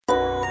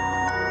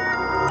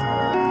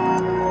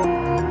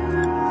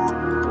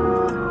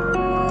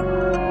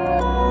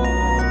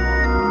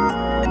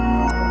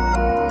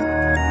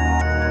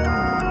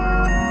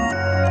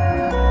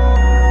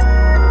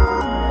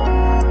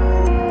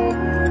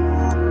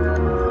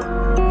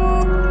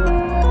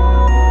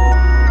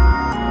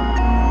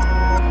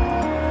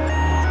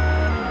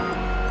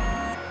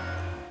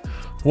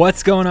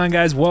What's going on,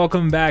 guys?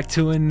 Welcome back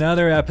to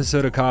another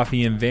episode of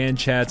Coffee and Van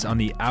Chats on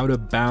the Out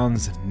of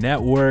Bounds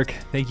Network.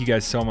 Thank you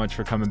guys so much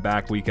for coming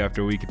back week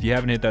after week. If you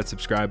haven't hit that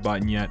subscribe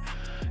button yet,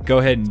 go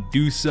ahead and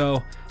do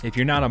so. If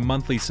you're not a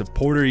monthly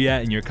supporter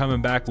yet and you're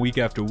coming back week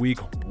after week,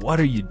 what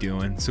are you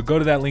doing? So go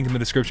to that link in the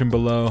description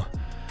below.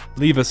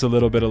 Leave us a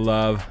little bit of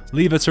love.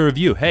 Leave us a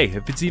review. Hey,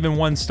 if it's even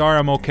 1 star,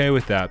 I'm okay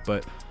with that.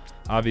 But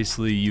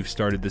obviously, you've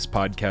started this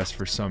podcast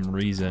for some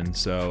reason.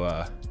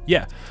 So,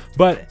 yeah.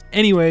 But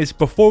anyways,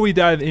 before we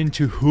dive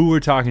into who we're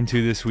talking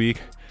to this week,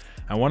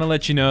 I want to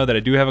let you know that I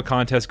do have a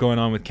contest going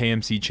on with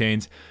KMC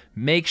Chains.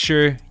 Make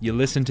sure you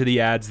listen to the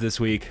ads this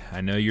week.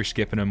 I know you're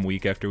skipping them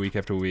week after week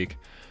after week.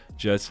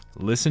 Just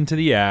listen to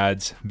the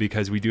ads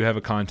because we do have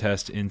a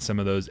contest in some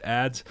of those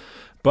ads.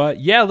 But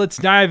yeah, let's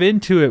dive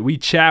into it. We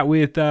chat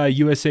with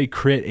USA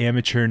Crit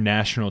Amateur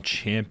National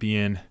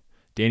Champion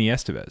Danny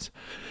Estevez.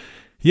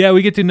 Yeah,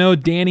 we get to know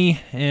Danny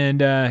and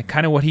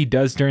kind of what he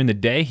does during the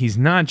day. He's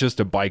not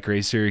just a bike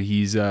racer.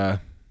 He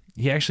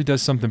actually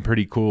does something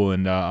pretty cool,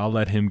 and I'll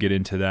let him get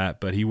into that.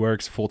 But he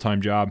works a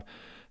full-time job,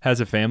 has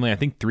a family, I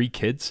think 3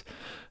 kids.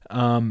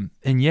 And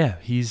yeah,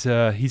 he's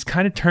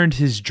kind of turned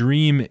his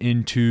dream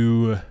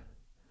into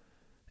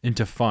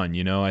fun.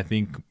 You know, I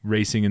think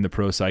racing in the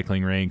pro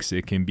cycling ranks,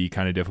 it can be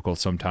kind of difficult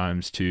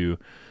sometimes to,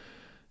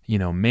 you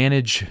know,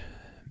 manage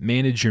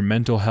your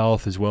mental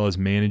health as well as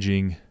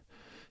managing,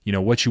 you know,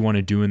 what you want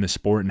to do in the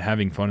sport and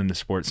having fun in the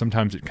sport.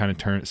 Sometimes it kind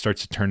of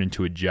starts to turn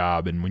into a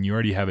job. And when you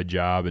already have a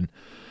job and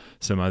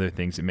some other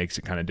things, it makes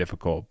it kind of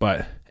difficult.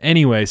 But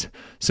anyways,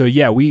 so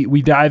yeah,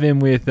 we dive in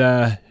with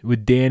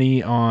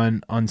Danny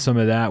on some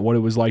of that, what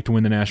it was like to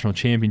win the national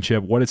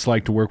championship, what it's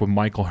like to work with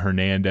Michael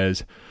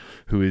Hernandez,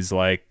 who is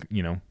like,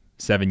 you know,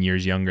 7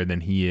 years younger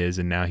than he is,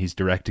 and now he's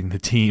directing the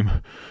team.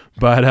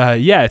 But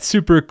yeah, it's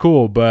super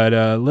cool. But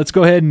let's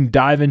go ahead and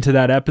dive into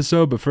that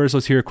episode. But first,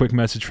 let's hear a quick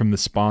message from the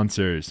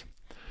sponsors.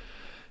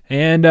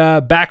 And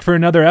back for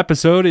another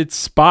episode, it's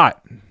Spot.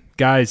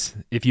 Guys,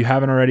 if you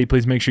haven't already,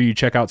 please make sure you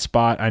check out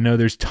Spot. I know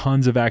there's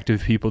tons of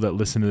active people that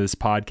listen to this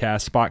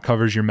podcast. Spot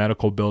covers your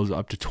medical bills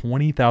up to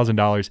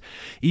 $20,000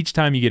 each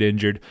time you get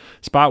injured.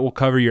 Spot will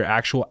cover your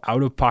actual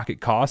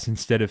out-of-pocket costs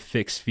instead of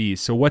fixed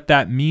fees. So what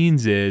that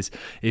means is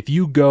if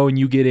you go and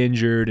you get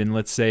injured, and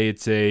let's say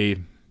it's a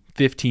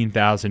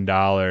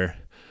 $15,000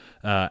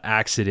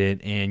 accident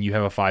and you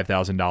have a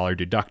 $5,000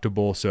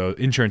 deductible, so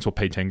insurance will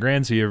pay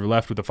 $10,000, so you're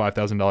left with a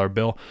 $5,000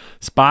 bill.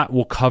 Spot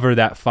will cover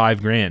that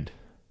 $5,000.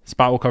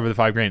 Spot will cover the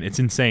 $5,000. It's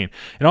insane.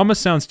 It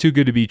almost sounds too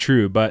good to be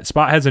true, but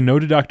Spot has a no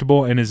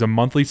deductible and is a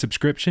monthly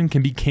subscription,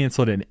 can be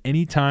canceled at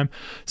any time.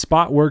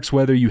 Spot works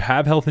whether you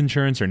have health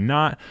insurance or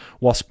not.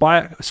 While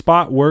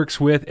Spot works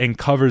with and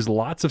covers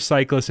lots of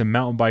cyclists and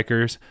mountain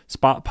bikers,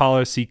 Spot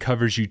policy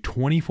covers you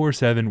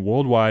 24/7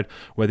 worldwide,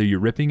 whether you're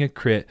ripping a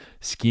crit,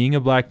 skiing a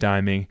black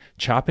diamond,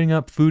 chopping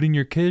up food in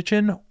your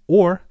kitchen,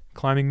 or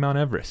climbing Mount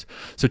Everest.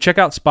 So check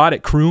out Spot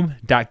at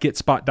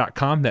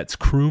croom.getspot.com. That's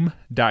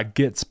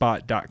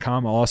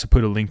croom.getspot.com. I'll also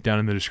put a link down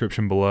in the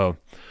description below.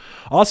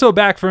 Also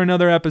back for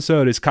another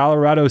episode is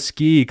Colorado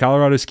Ski.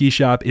 Colorado Ski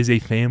Shop is a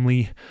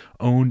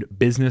family-owned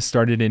business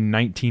started in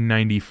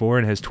 1994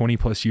 and has 20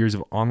 plus years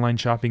of online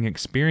shopping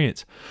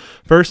experience.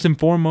 First and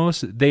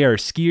foremost, they are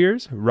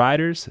skiers,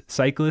 riders,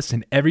 cyclists,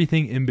 and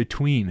everything in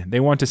between.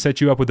 They want to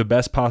set you up with the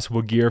best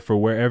possible gear for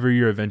wherever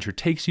your adventure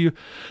takes you,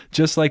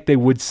 just like they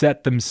would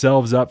set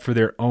themselves up for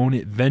their own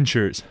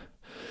adventures.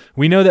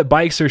 We know that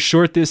bikes are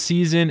short this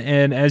season,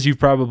 and as you've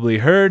probably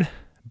heard,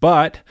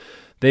 but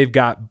they've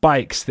got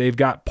bikes, they've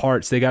got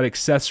parts, they got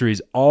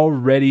accessories all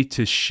ready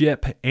to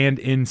ship and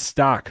in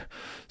stock.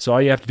 So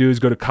all you have to do is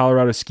go to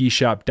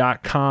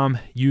coloradoskishop.com,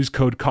 use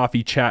code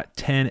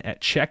CoffeeChat10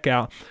 at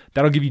checkout.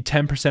 That'll give you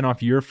 10%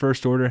 off your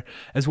first order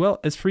as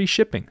well as free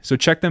shipping. So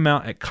check them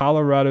out at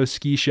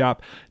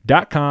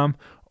coloradoskishop.com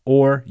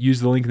or use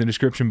the link in the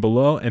description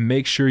below and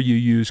make sure you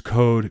use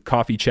code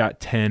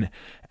CoffeeChat10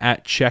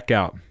 at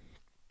checkout.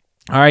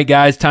 All right,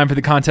 guys, time for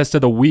the contest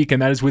of the week,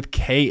 and that is with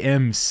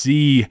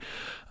KMC.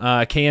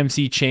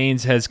 KMC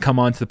Chains has come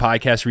onto the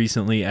podcast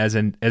recently as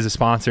a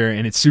sponsor,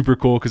 and it's super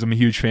cool because I'm a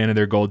huge fan of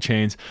their gold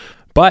chains.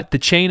 But the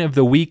chain of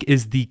the week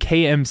is the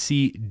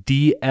KMC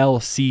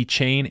DLC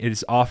chain. It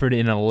is offered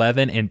in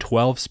 11 and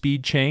 12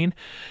 speed chain,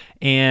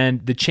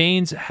 and the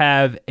chains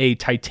have a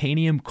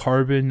titanium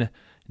carbon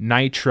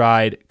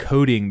nitride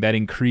coating that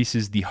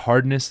increases the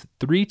hardness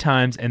 3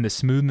 times and the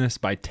smoothness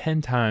by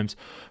 10 times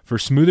for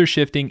smoother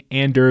shifting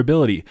and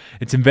durability.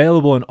 It's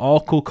available in all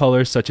cool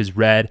colors such as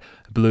red,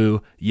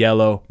 blue,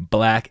 yellow,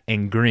 black,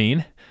 and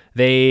green.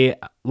 They,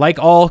 like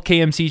all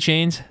KMC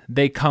chains,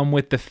 they come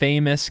with the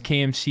famous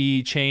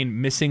KMC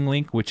chain missing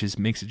link, which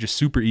makes it just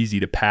super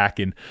easy to pack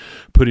and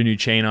put a new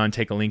chain on,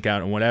 take a link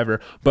out, and whatever.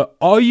 But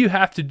all you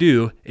have to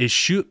do is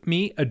shoot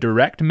me a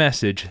direct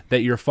message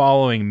that you're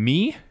following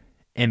me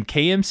and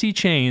KMC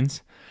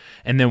chains,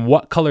 and then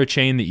what color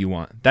chain that you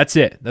want. That's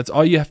it. That's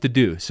all you have to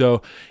do.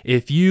 So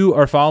if you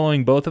are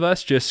following both of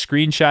us, just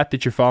screenshot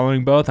that you're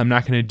following both. I'm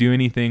not going to do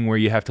anything where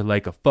you have to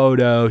like a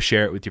photo,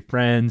 share it with your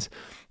friends,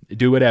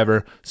 do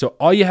whatever. So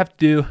all you have to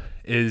do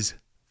is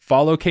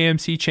follow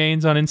KMC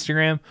Chains on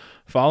Instagram,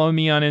 follow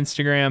me on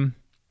Instagram,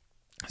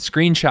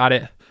 screenshot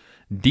it,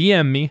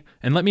 DM me,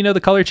 and let me know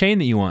the color chain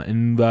that you want.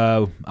 And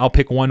I'll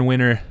pick one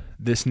winner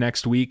this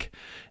next week,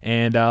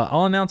 and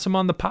I'll announce them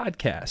on the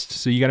podcast.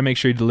 So you got to make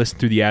sure to listen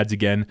through the ads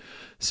again.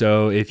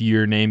 So if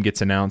your name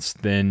gets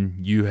announced, then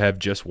you have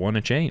just won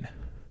a chain.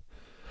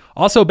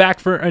 Also back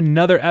for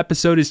another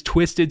episode is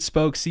Twisted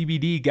Spoke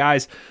CBD.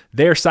 Guys,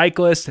 they're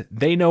cyclists.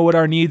 They know what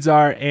our needs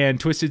are, and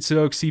Twisted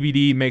Spoke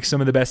CBD makes some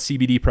of the best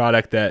CBD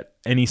product that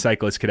any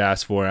cyclist could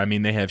ask for. I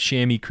mean, they have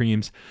chamois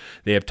creams,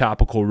 they have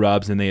topical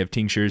rubs, and they have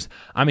tinctures.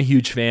 I'm a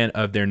huge fan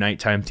of their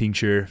nighttime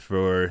tincture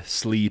for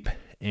sleep,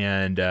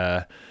 and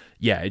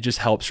it just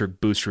helps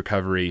boost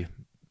recovery.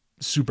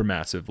 Super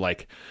massive.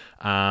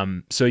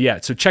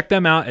 So check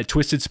them out at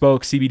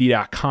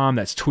twistedspokecbd.com.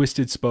 That's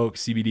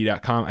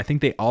twistedspokecbd.com. I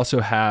think they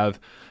also have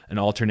an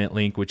alternate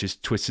link, which is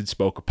Twisted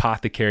Spoke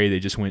Apothecary. They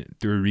just went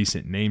through a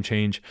recent name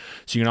change,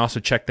 so you can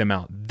also check them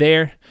out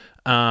there.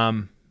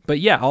 But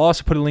yeah, I'll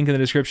also put a link in the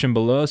description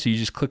below, so you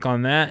just click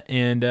on that,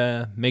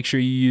 and make sure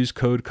you use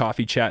code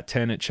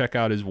CoffeeChat10 at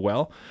checkout as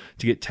well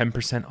to get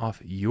 10%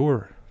 off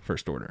your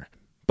first order.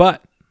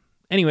 But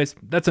anyways,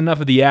 that's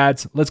enough of the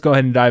ads. Let's go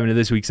ahead and dive into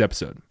this week's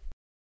episode.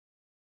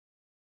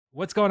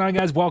 What's going on,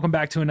 guys? Welcome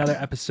back to another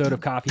episode of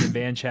Coffee and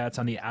Van Chats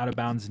on the Out of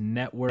Bounds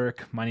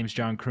Network. My name is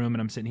John Kroom,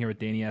 and I'm sitting here with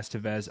Danny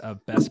Estevez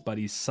of Best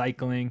Buddies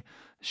Cycling.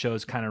 The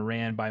show's kind of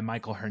ran by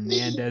Michael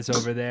Hernandez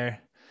over there.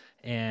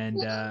 And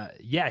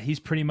he's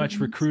pretty much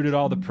recruited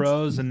all the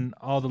pros and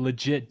all the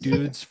legit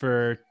dudes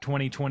for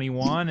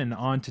 2021 and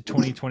on to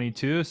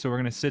 2022. So we're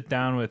going to sit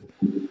down with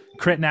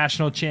Crit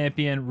National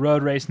Champion,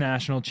 Road Race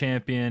National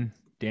Champion,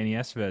 Danny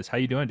Estevez. How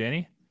you doing,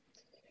 Danny?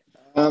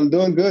 I'm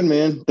doing good,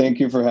 man. Thank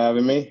you for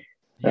having me.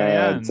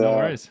 No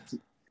worries.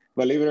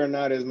 Believe it or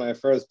not, it's my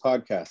first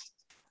podcast.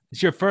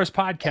 It's your first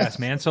podcast,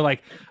 man. So I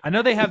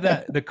know they have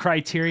the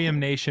Criterium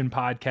Nation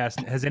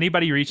podcast. Has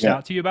anybody reached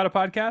out to you about a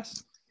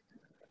podcast?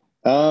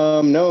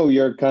 No,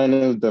 you're kind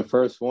of the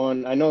first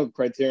one. I know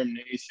Criterium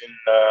Nation.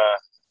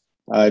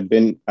 I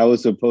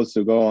was supposed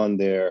to go on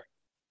there.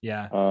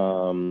 Yeah.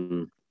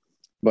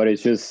 But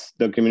it's just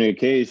the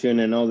communication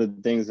and all the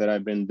things that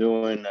I've been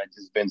doing. I've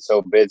just been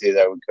so busy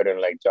that we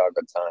couldn't jog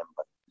the time.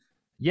 But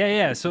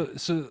Yeah. So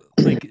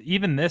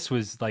even this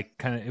was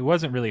it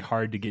wasn't really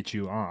hard to get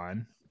you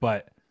on,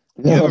 but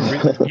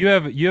you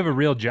have a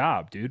real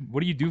job, dude.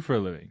 What do you do for a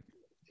living?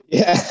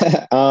 Yeah.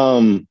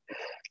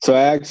 So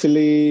I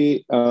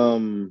actually,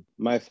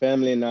 my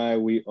family and I,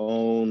 we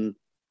own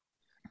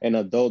an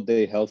adult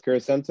day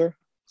healthcare center.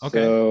 Okay.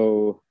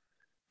 So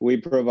we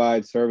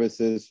provide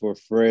services for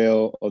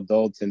frail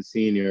adults and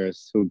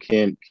seniors who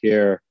can't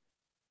care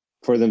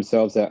for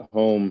themselves at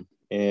home.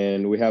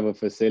 And we have a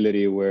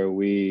facility where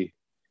we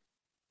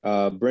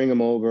bring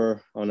them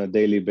over on a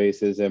daily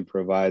basis and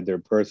provide their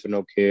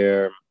personal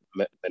care,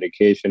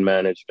 medication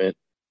management,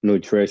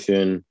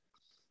 nutrition,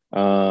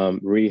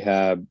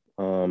 rehab,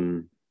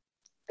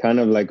 kind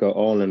of like an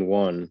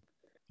all-in-one.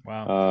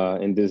 Wow.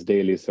 In this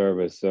daily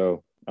service.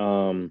 So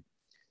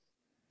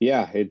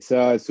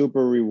it's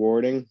super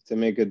rewarding to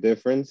make a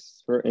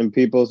difference in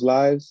people's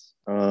lives.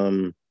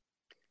 But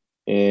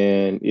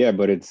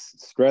it's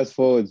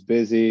stressful, it's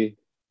busy,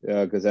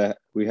 because I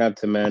have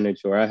to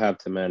manage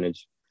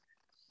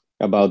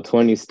about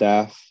 20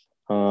 staff,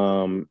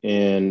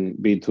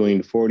 and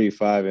between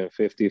 45 and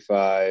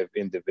 55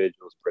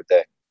 individuals per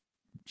day.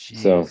 Jeez.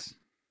 So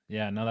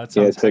that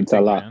sounds hectic,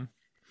 a lot, man.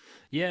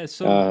 Yeah,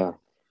 so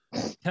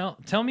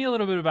tell me a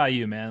little bit about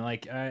you, man.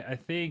 I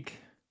think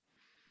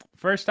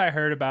first I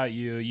heard about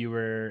you. You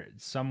were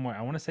somewhere,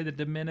 I want to say the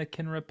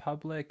Dominican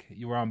Republic.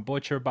 You were on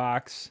Butcher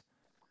Box.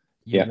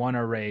 You won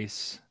a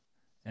race,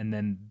 and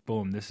then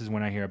boom, this is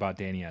when I hear about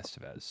Danny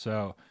Estevez.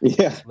 So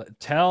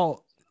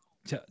tell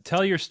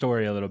your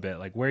story a little bit,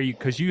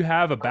 because you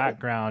have a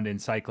background in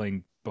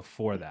cycling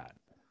before that.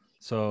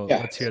 So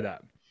let's hear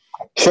that.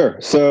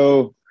 Sure.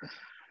 So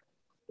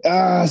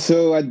I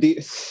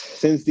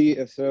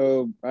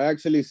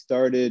actually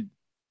started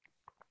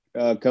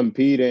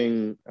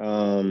competing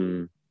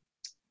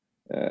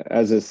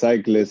as a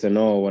cyclist and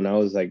all when I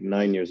was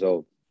 9 years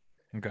old.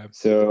 Okay.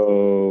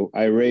 So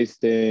I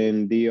raced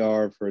in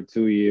DR for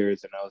 2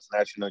 years, and I was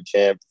national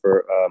champ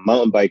for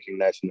mountain biking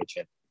national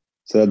champ.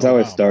 So that's how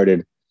I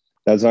started.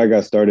 That's how I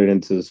got started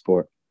into the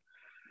sport.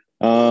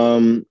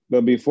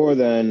 But before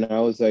then, I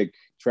was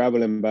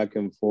traveling back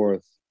and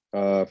forth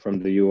from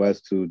the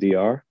US to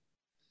DR.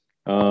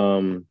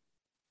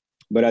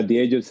 But at the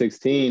age of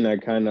 16, I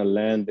kind of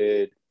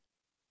landed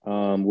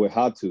with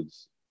Hot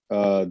Tubes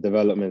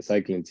development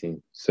cycling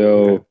team.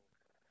 So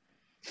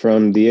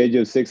from the age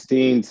of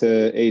 16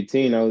 to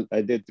 18,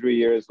 I did 3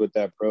 years with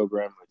that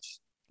program, which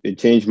it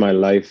changed my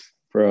life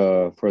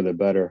for the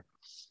better,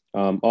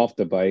 off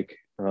the bike,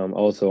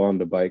 also on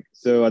the bike.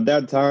 So at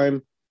that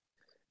time,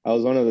 I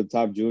was one of the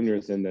top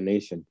juniors in the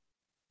nation.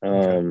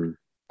 So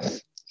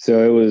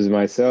it was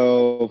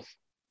myself,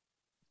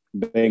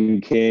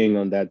 Ben King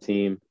on that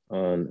team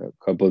on a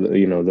couple of,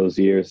 those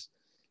years.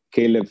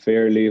 Caleb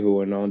Fairley, who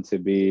went on to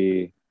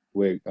be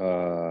with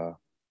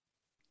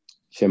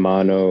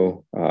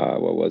Shimano.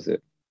 What was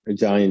it? A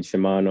giant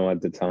Shimano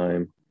at the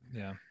time.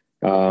 Yeah.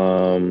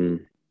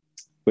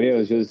 But yeah, it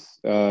was just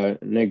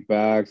Nick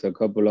Bax, a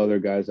couple other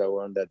guys that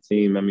were on that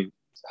team. I mean,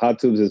 Hot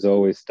Tubes is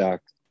always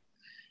stacked.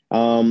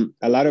 A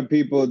lot of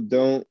people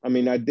don't. I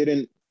mean, I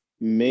didn't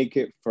make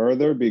it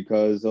further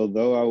because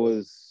although I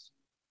was,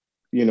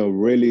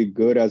 really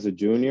good as a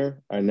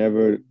junior, I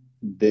never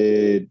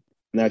did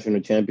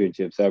national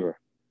championships ever.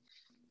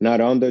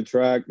 Not on the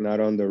track, not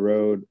on the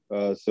road.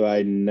 So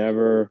I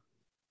never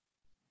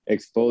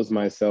exposed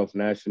myself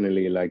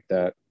nationally like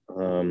that.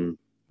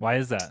 Why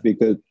is that?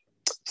 Because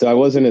so I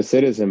wasn't a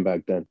citizen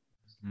back then.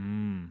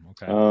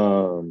 Okay.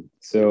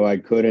 So I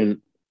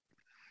couldn't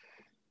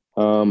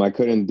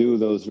do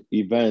those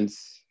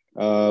events,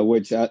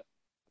 which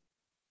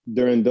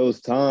during those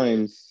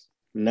times,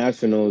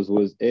 nationals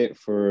was it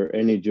for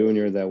any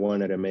junior that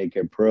wanted to make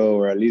it pro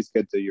or at least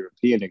get the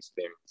European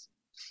experience.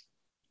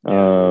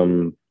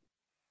 Yeah.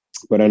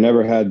 But I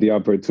never had the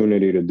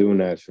opportunity to do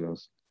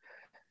nationals.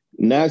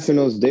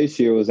 Nationals this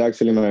year was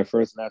actually my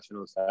first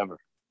nationals ever.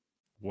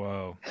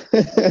 Whoa.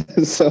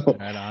 So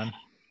right on.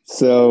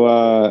 So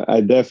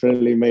I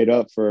definitely made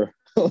up for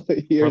all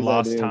the years for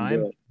lost I didn't time.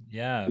 do it.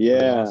 Yeah. Yeah.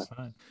 For lost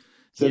time.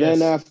 So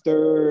then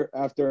after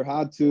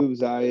Hot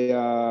Tubes,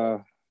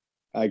 I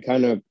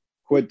kind of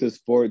quit the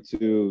sport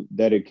to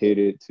dedicate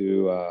it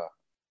to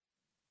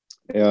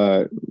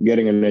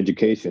getting an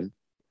education.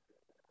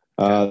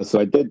 So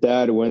I did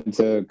that. Went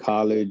to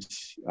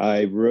college.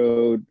 I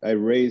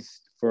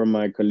raced for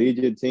my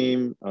collegiate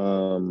team.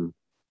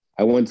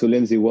 I went to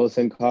Lindsey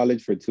Wilson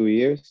College for 2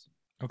 years.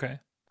 Okay.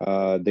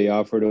 They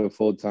offered a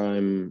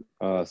full-time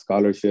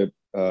scholarship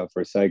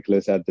for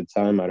cyclists at the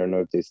time. I don't know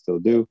if they still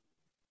do.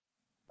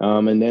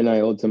 And then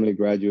I ultimately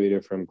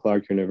graduated from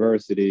Clark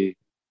University.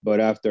 But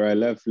after I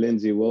left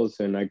Lindsey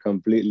Wilson, I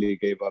completely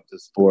gave up the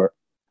sport.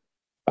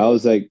 I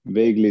was like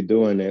vaguely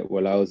doing it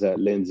while I was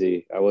at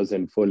Lindsey. I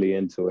wasn't fully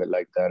into it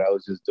like that. I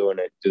was just doing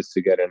it just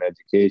to get an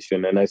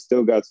education. And I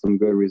still got some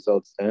good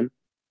results then.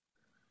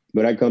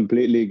 But I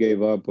completely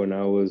gave up when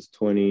I was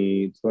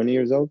 20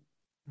 years old.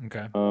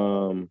 Okay.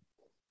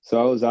 So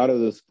I was out of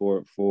the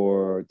sport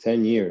for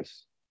 10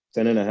 years,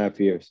 10 and a half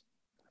years.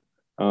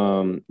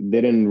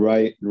 Didn't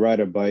ride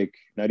a bike,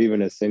 not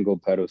even a single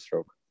pedal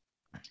stroke.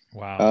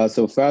 Wow.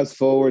 So fast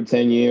forward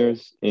 10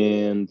 years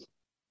and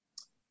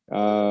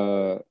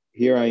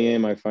here I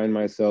am. I find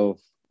myself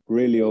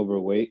really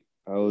overweight.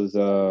 I was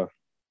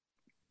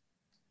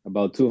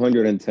about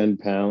 210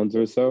 pounds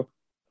or so.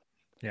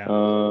 Yeah.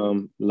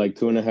 Like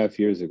 2.5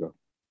 years ago.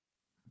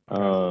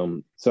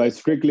 Okay. So I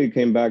strictly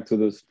came back to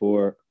the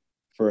sport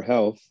for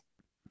health.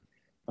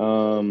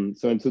 So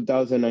in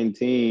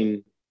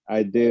 2019,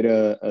 I did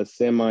a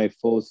semi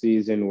full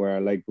season where I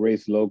like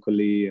raced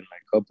locally and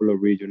like a couple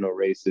of regional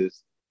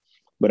races,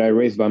 but I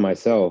raced by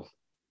myself.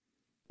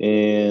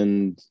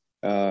 And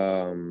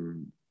I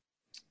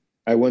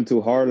went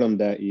to Harlem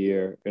that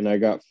year and I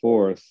got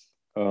fourth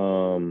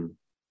in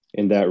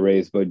that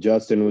race, but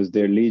Justin was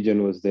there,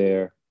 Legion was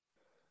there.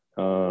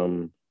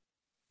 And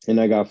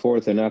I got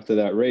fourth. And after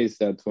that race,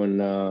 that's when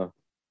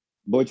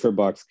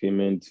ButcherBox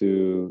came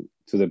into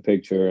the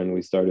picture and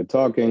we started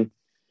talking.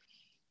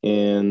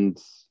 And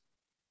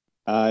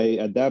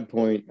at that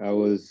point, I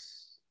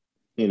was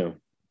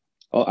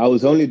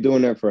only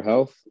doing it for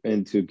health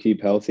and to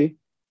keep healthy.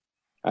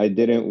 I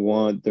didn't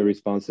want the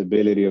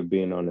responsibility of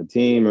being on a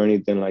team or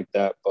anything like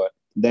that. But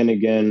then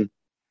again,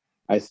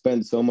 I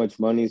spent so much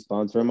money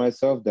sponsoring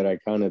myself that I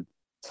kind of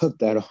took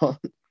that on.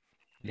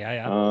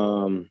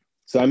 Yeah.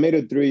 So I made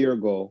a 3-year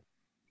goal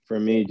for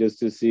me just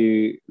to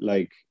see,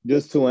 like,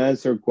 just to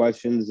answer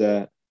questions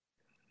that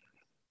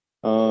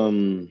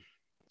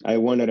I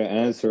wanted to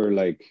answer,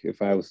 like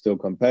if I was still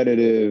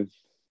competitive,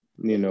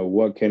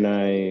 what can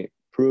I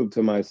prove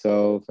to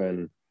myself?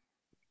 And,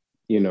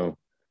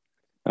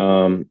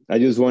 I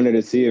just wanted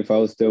to see if I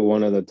was still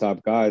one of the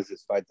top guys,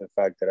 despite the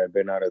fact that I've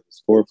been out of the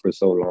sport for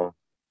so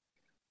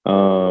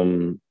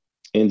long.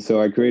 And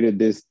so I created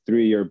this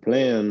 3-year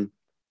plan.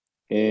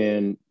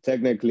 And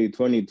technically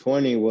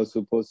 2020 was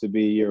supposed to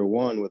be year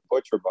one with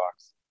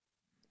ButcherBox,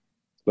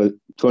 but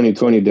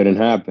 2020 didn't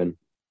happen.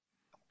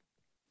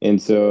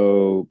 And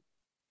so,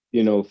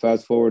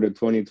 fast forward to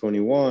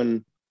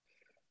 2021,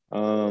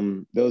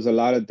 there was a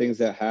lot of things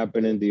that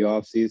happened in the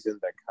off season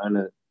that kind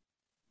of,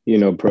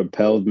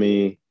 propelled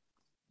me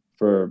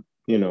for,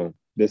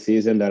 the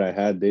season that I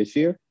had this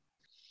year.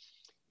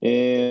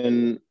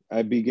 And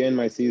I began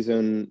my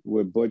season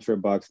with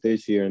ButcherBox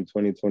this year in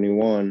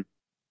 2021,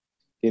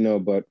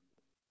 but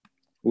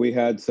we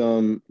had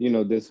some,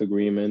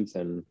 disagreements,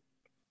 and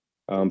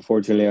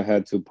unfortunately I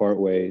had to part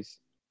ways.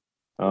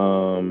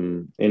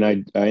 And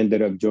I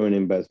ended up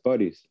joining Best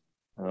Buddies.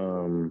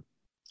 And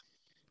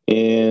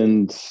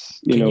Can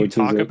you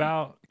talk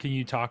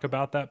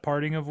about that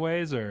parting of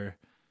ways, or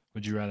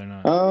would you rather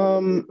not?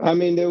 I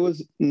mean, there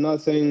was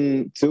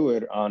nothing to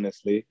it,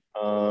 honestly.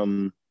 I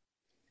don't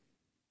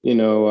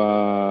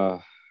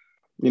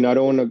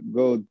want to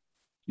go,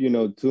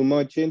 too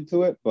much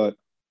into it, but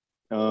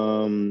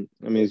I mean,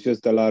 it's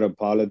just a lot of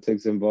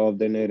politics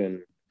involved in it,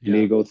 and Yeah.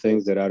 legal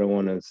things that I don't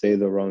want to say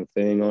the wrong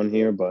thing on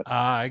here, but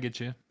Ah, I get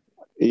you.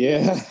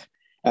 yeah,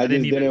 I I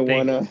didn't just even didn't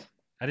want think to.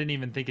 I didn't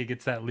even think it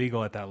gets that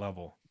legal at that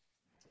level.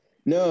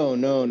 No,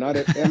 no, not.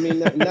 I mean,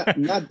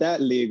 not that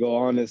legal,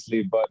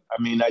 honestly. But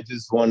I mean, I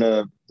just want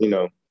to,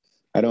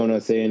 I don't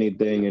want to say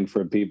anything and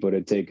for people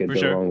to take it For the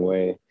sure. wrong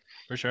way.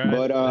 For sure.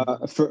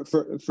 But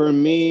for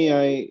me,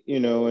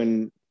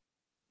 and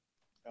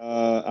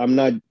I'm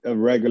not a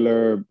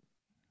regular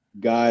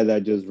guy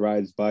that just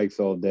rides bikes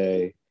all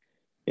day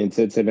and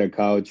sits in a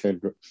couch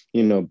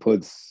and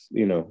puts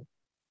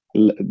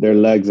their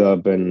legs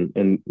up and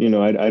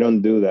I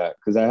don't do that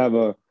because I have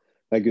a,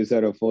 like you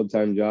said, a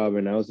full-time job,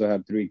 and I also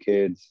have 3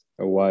 kids,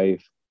 a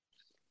wife,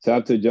 so I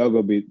have to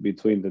juggle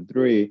between the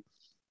three.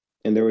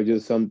 And there were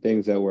just some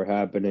things that were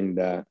happening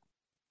that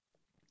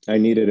I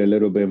needed a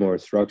little bit more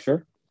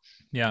structure,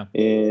 Yeah.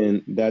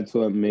 and that's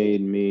what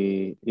made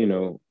me,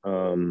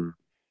 I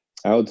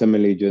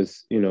ultimately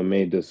just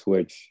made the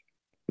switch,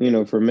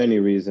 for many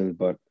reasons,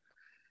 but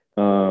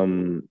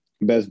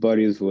Best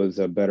Buddies was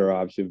a better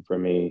option for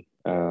me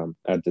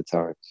at the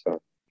time.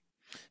 So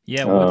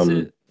Yeah,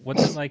 um,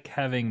 what's it like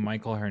having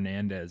Michael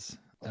Hernandez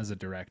as a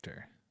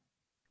director?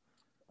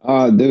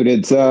 dude,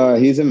 it's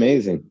he's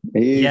amazing.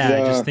 He's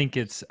Yeah, I think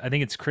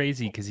it's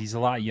crazy because he's a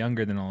lot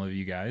younger than all of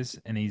you guys,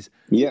 and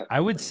yeah, I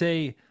would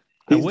say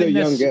I he's the wouldn't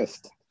necessarily.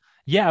 youngest.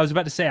 Yeah, I was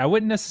about to say I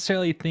wouldn't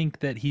necessarily think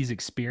that he's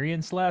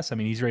experienced less. I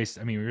mean,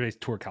 we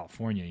raced Tour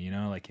California,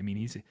 like I mean,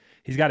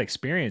 he's got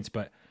experience,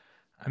 but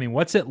I mean,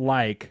 what's it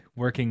like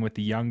working with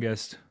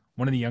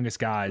one of the youngest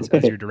guys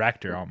as your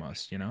director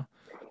almost?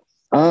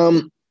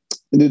 um,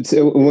 it's,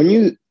 when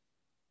you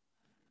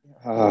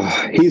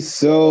he's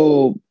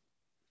so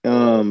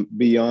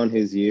beyond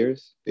his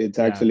years. It's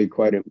Yeah. actually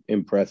quite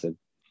impressive.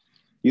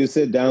 You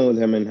sit down with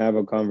him and have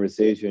a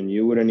conversation,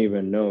 you wouldn't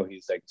even know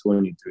he's like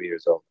 22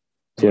 years old,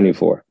 Yeah.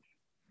 24.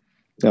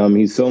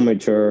 He's so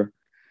mature.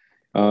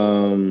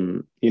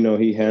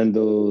 He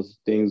handles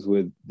things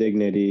with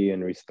dignity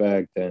and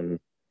respect, and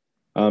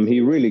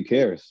he really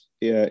cares.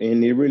 Yeah,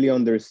 and he really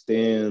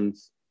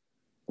understands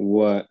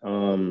what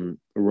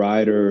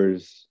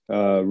riders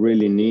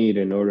really need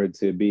in order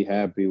to be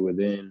happy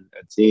within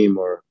a team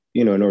or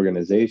an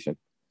organization.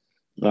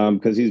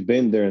 Because he's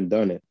been there and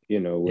done it.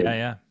 With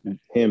Yeah, yeah.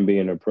 him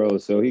being a pro,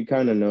 so he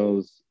kind of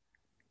knows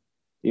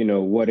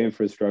what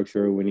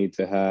infrastructure we need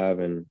to have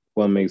and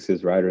what makes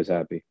his riders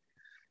happy.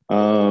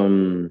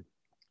 Um,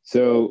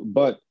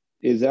 but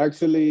it's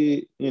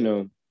actually,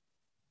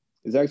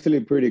 it's actually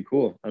pretty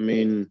cool. I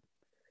mean,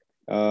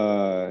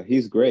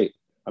 he's great.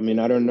 I mean,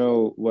 I don't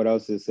know what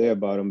else to say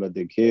about him, but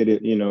the kid,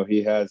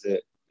 he has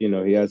it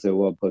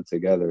well put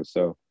together.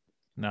 So,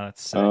 No,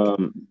 that's sick.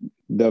 um,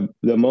 the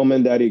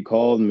moment that he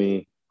called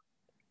me,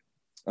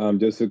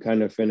 just to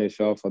kind of finish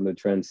off on the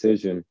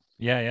transition,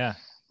 Yeah, yeah.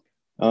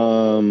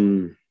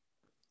 um,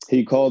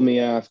 he called me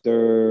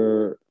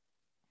after,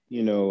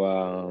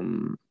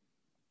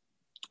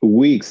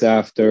 weeks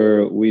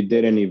after we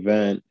did an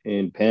event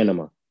in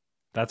Panama.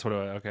 That's what.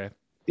 Okay.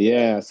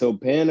 Yeah, so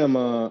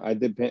Panama, I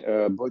did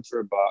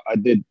Butcher Box. I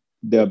did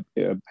the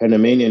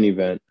Panamanian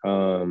event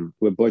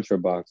with Butcher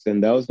Box,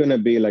 and that was gonna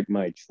be like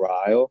my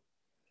trial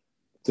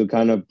to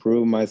kind of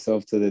prove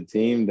myself to the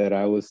team that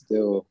I was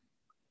still,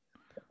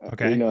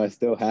 Okay. I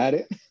still had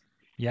it.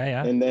 Yeah,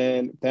 yeah. And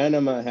then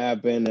Panama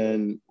happened,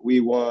 and we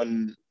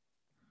won,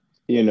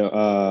 you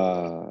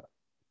know,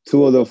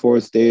 two of the four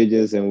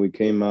stages, and we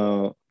came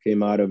out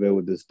of it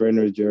with the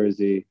sprinter's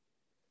jersey,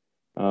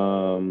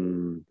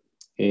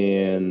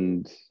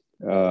 and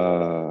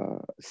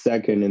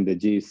second in the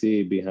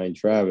GC behind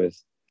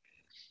Travis.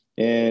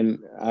 And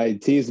I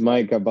tease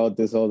Mike about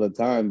this all the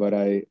time, but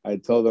I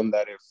told him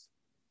that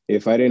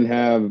if I didn't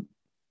have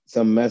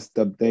some messed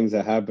up things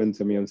that happened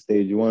to me on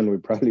stage one, we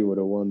probably would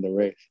have won the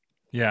race.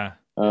 Yeah.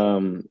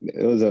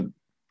 It was a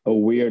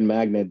weird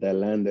magnet that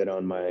landed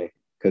on my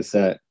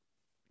cassette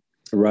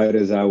right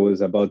as I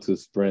was about to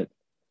sprint.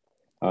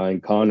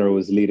 And Connor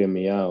was leading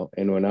me out.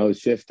 And when I was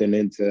shifting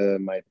into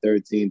my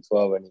 13,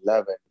 12, and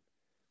 11,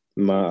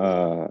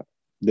 my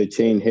the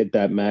chain hit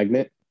that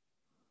magnet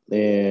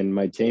and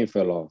my chain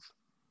fell off.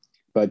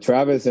 But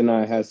Travis and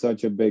I had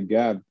such a big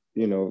gap,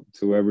 to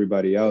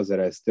everybody else that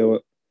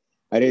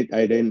I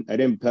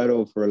didn't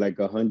pedal for like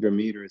 100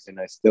 meters and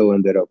I still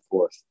ended up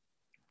fourth.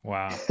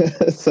 Wow.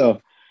 So,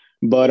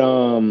 but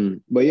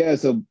yeah,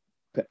 so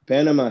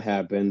Panama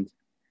happened,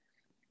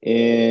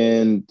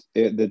 and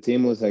the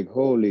team was like,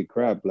 holy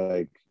crap,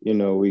 like,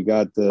 we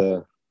got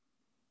the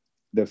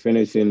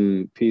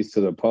finishing piece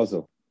to the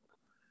puzzle.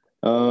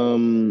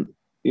 And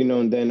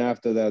then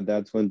after that,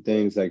 that's when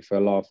things like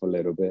fell off a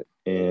little bit.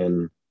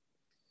 And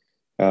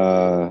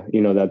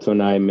that's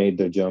when I made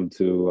the jump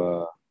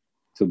to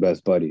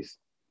Best Buddies.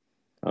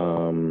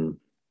 Um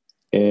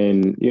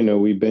and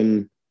we've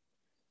been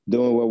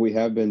doing what we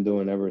have been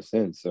doing ever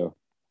since. So,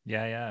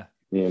 Yeah, yeah.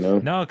 you know.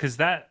 No, because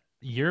that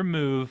your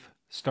move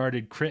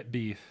started Crit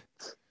Beef,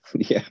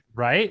 Yeah.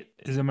 right?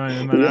 Am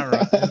I not Yeah.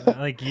 right?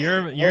 Like I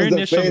your was the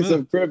initial face move.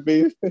 of Crip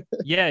Beef.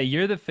 Yeah,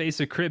 you're the face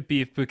of Crit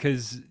Beef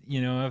because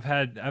I've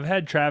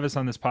had Travis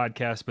on this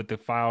podcast, but the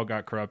file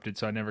got corrupted,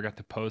 so I never got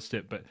to post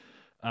it. But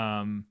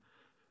um,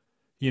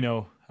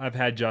 I've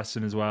had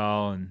Justin as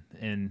well,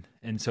 and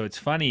so it's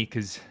funny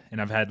because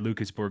and I've had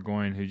Lucas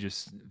Bourgoin who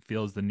just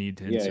feels the need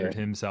to Yeah, insert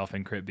himself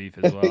in Crit Beef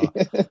as well,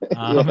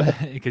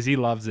 yeah. because he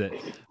loves it.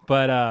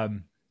 But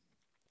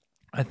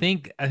I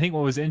think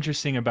what was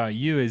interesting about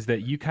you is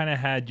that you kind of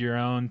had your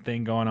own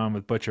thing going on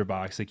with Butcher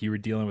Box, like you were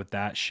dealing with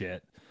that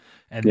shit,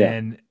 and Yeah,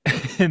 then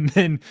and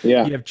then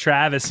yeah, you have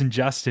Travis and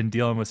Justin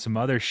dealing with some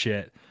other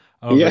shit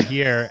over yeah,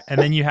 here,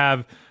 and then you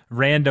have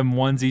random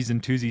onesies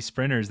and twosies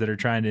sprinters that are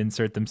trying to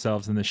insert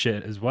themselves in the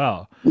shit as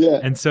well. yeah,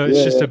 And so it's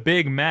yeah, just yeah, a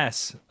big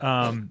mess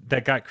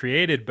that got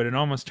created, but it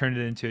almost turned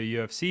it into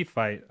a UFC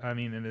fight. I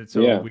mean, in its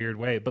own yeah, weird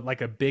way, but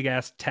like a big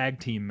ass tag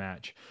team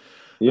match.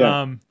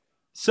 yeah. Um,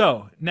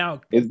 so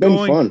now It's been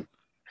going, fun.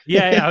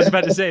 yeah, I was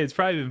about to say it's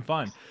probably been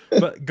fun,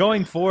 but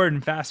going forward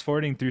and fast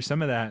forwarding through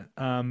some of that,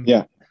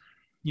 Yeah,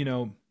 you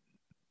know,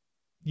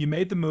 you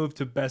made the move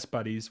to Best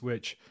Buddies,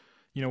 which,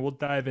 we'll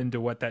dive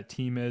into what that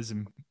team is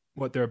and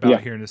what they're about yeah,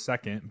 here in a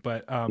second.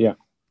 But yeah.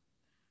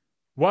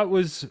 what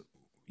was,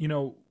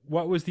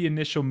 what was the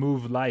initial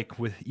move like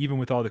with even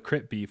with all the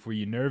crit beef? Were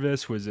you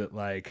nervous? Was it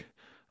like,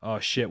 oh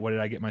shit, what did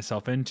I get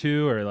myself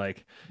into? Or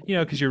like,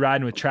 because you're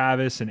riding with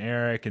Travis and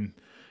Eric and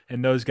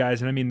those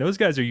guys, and I mean those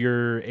guys are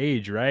your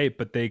age, right?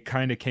 But they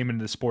kind of came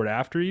into the sport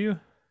after you.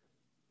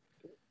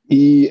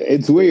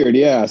 It's weird.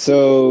 Yeah.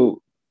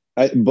 So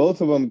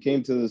both of them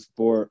came to the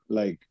sport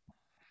like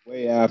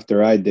way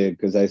after I did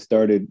because I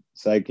started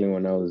cycling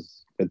when I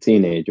was a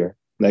teenager,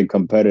 like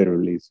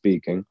competitively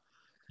speaking.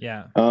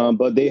 Yeah,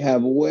 But they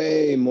have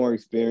way more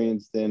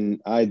experience than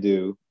I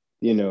do,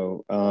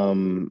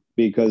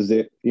 because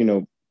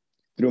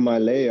through my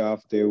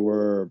layoff, they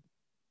were,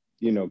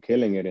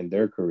 killing it in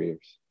their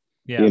careers,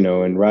 yeah,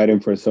 and riding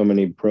for so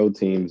many pro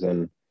teams.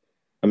 And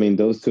I mean,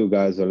 those two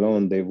guys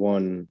alone, they've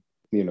won,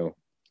 you know,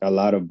 a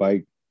lot of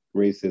bike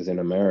races in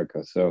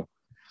America. So,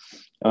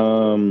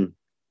 um,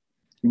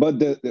 but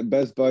the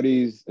best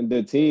buddies,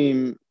 the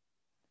team,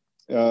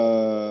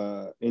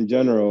 in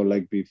general,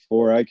 like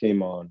before I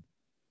came on,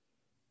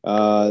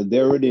 they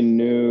already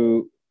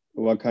knew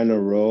what kind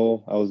of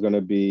role I was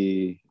gonna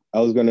be.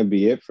 I was gonna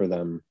be it for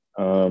them.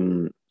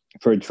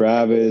 For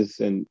Travis,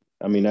 and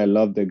I mean, I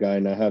love the guy,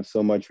 and I have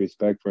so much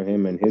respect for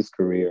him and his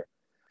career.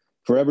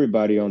 For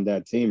everybody on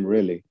that team,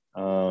 really,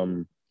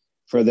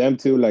 for them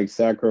to like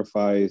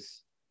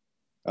sacrifice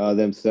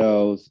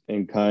themselves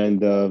and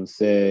kind of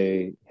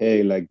say,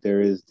 "Hey, like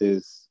there is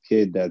this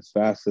kid that's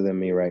faster than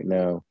me right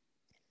now,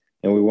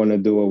 and we want to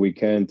do what we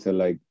can to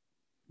like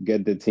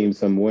get the team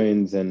some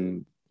wins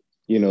and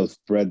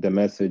spread the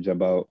message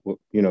about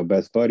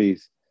best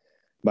buddies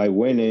by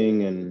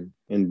winning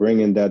and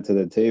bringing that to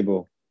the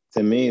table."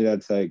 To me,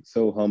 that's like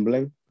so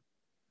humbling,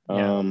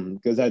 yeah,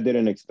 because I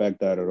didn't expect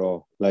that at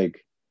all.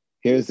 Like,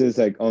 here's this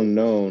like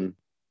unknown,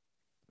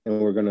 and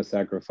we're gonna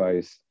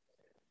sacrifice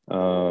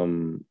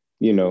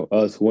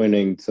us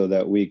winning so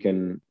that we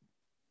can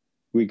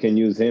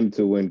use him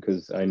to win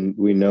because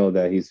we know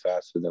that he's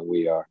faster than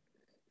we are,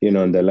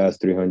 in the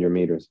last 300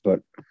 meters. But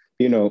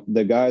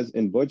the guys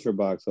in Butcher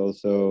Box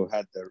also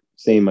had the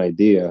same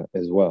idea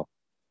as well.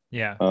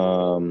 yeah,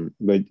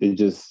 But it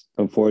just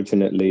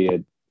unfortunately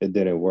it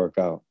didn't work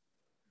out.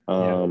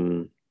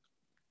 yeah,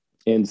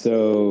 And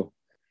so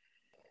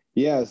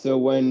yeah, so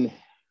when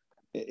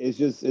it's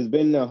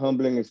been a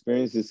humbling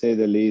experience to say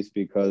the least,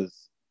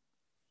 because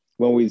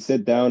when we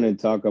sit down and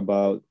talk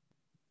about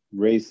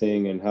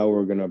racing and how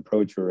we're going to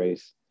approach a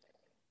race,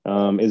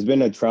 it's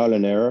been a trial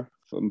and error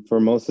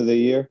for most of the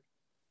year,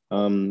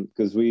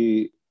 because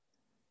we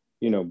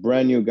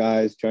brand new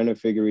guys trying to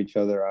figure each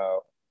other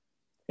out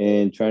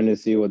and trying to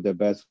see what the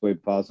best way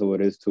possible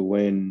it is to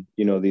win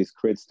these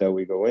crits that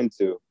we go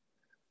into.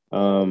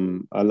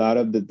 A lot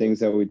of the things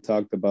that we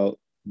talked about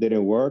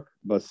didn't work,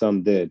 but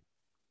some did.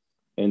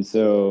 And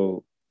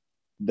so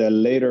the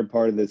later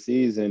part of the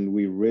season,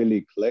 we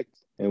really clicked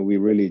and we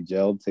really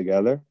gelled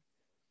together.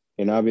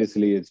 And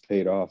obviously it's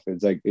paid off.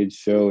 It's like it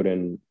showed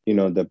in,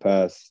 the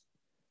past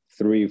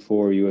 3,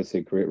 4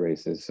 USA crit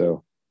races.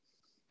 So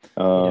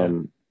yeah.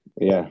 um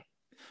yeah,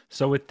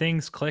 So with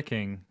things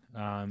clicking,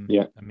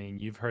 yeah, I mean,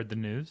 you've heard the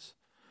news.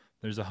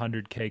 There's a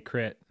 100K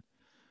crit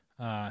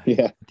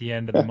yeah. at the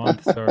end of the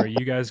month. So are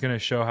you guys going to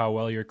show how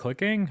well you're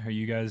clicking? Are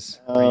you guys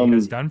um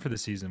done for the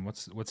season?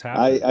 What's I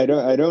happening?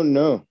 I don't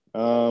know.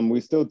 We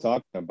still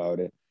talking about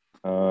it.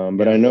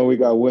 But I Yeah. know we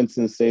got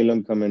Winston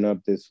Salem coming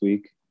up this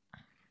week.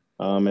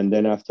 And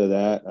then after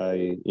that,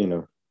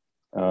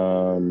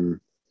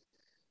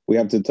 we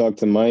have to talk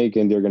to Mike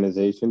and the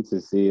organization to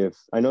see if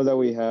I know that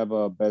we have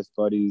a best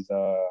buddies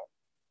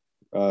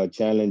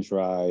challenge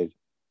ride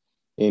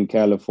in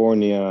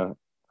California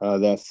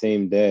that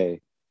same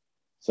day.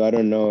 So I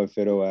don't know if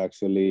it'll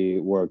actually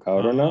work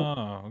out or not.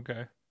 Oh,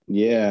 okay.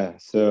 Yeah,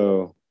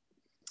 so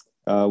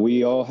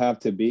we all have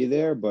to be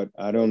there, but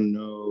I don't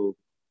know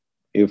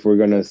if we're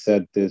gonna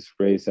set this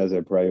race as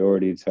a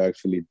priority, to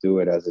actually do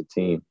it as a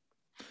team.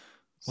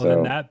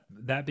 Well, then So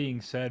that being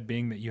said,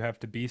 being that you have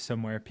to be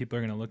somewhere, people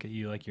are going to look at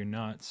you like you're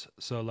nuts.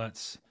 So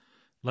let's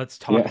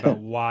talk yeah. about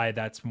why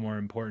that's more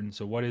important.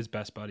 So what is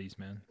Best Buddies,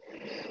 man?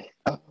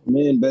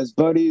 Man, Best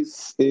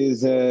Buddies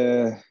is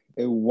a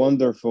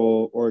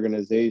wonderful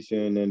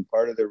organization, and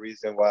part of the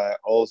reason why I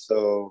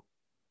also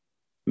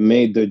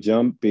made the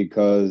jump,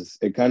 because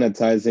it kind of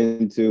ties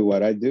into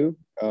what I do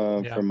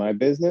Yeah. for my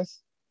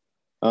business.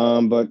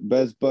 But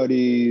Best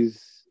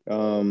Buddies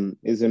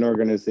is an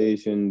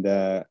organization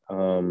that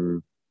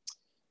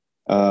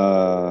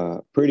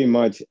pretty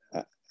much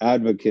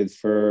advocates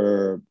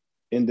for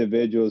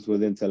individuals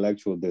with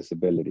intellectual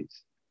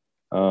disabilities.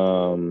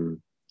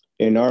 Um,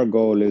 and our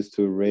goal is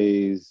to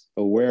raise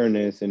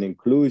awareness and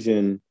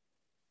inclusion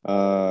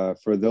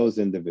for those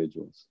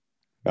individuals,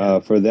 Yeah.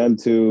 for them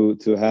to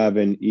have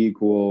an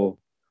equal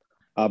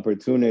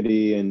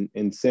opportunity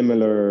and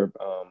similar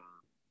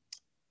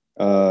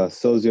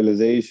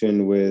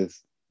socialization with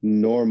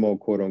normal,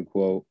 quote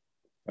unquote,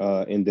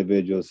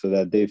 individuals, so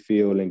that they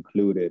feel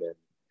included,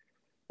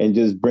 and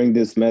just bring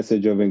this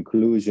message of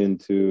inclusion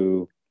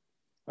to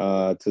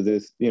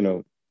this,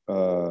 to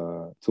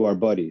our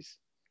buddies,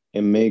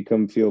 and make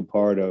them feel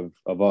part of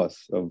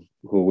us, of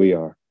who we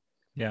are.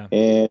 Yeah.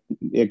 And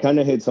it kind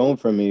of hits home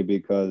for me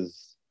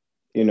because,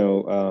 you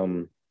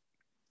know,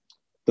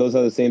 those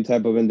are the same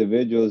type of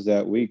individuals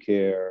that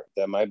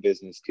my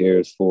business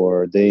cares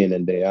for day in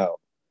and day out.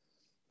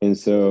 And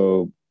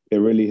so it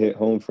really hit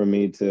home for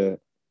me to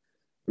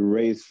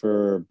race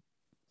for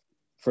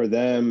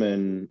them,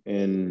 and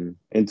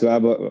to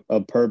have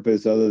a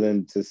purpose other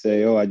than to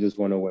say, oh, I just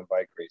want to win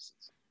bike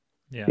races.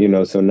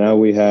 Yeah. So now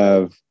we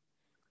have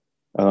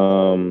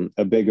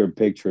a bigger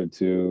picture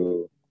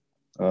to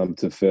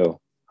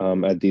fill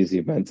at these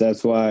events.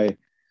 That's why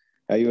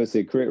at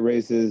USA Crit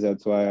Races,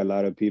 that's why a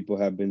lot of people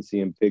have been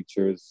seeing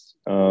pictures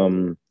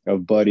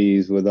of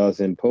buddies with us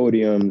in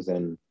podiums,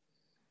 and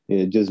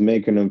just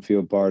making them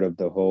feel part of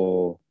the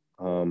whole,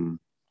 of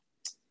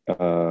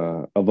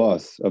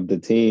us, of the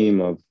team,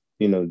 of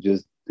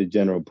just the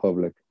general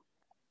public,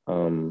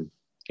 and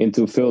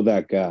to fill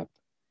that gap,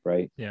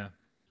 right? Yeah.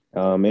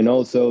 And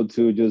also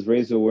to just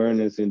raise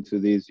awareness into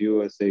these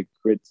USA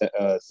Crit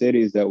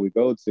cities that we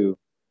go to,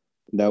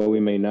 that we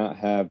may not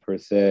have per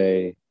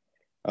se,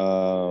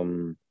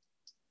 um,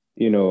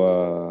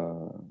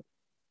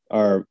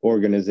 our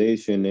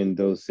organization in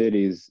those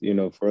cities,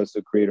 for us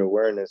to create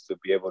awareness to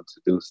be able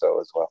to do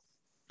so as well.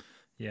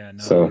 Yeah.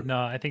 No, So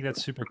no, I think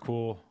that's super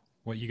cool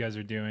what you guys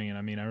are doing. And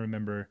I mean, I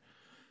remember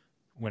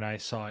when I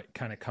saw it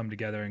kind of come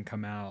together and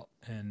come out,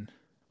 and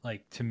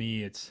like to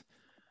me it's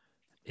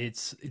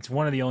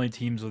one of the only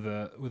teams with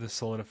a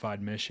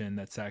solidified mission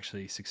that's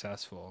actually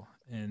successful.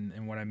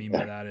 And what I mean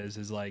by that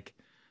is like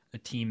a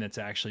team that's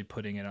actually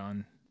putting it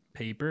on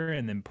paper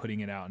and then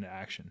putting it out into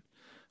action,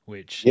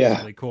 which is yeah,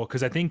 really cool.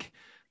 Cause I think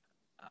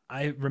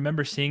I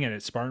remember seeing it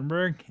at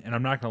Spartanburg, and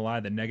I'm not gonna lie,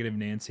 the negative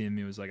Nancy in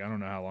me was like, I don't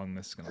know how long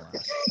this is gonna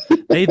last.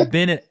 They've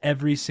been at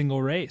every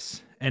single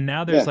race, and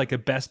now there's yeah, like a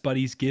Best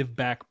Buddies Give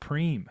Back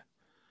Preem,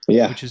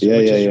 yeah, which is yeah,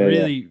 which yeah, is yeah, yeah,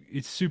 really,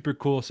 it's super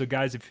cool. So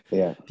guys,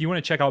 yeah, if you want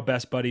to check out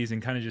Best Buddies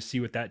and kind of just see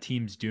what that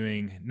team's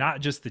doing,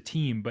 not just the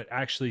team, but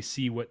actually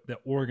see what the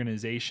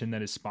organization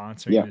that is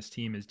sponsoring yeah, this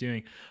team is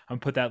doing, I'm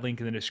gonna put that link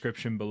in the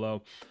description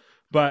below.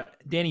 But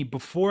Danny,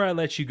 before I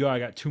let you go, I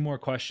got two more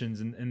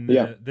questions, and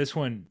yeah, this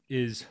one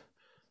is,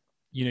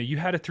 you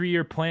had a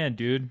 3-year plan,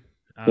 dude.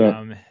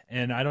 yeah.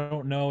 And I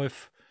don't know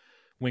if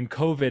when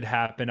COVID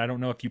happened, I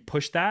don't know if you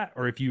pushed that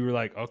or if you were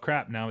like, oh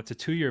crap, now it's a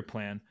 2-year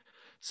plan.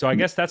 So I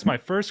guess that's my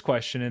first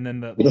question. And then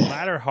the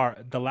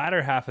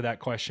latter half of that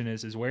question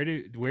is where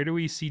do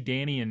we see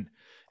Danny in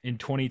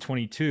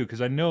 2022?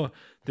 Because I know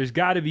there's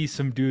got to be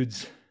some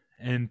dudes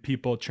and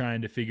people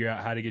trying to figure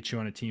out how to get you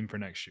on a team for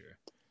next year.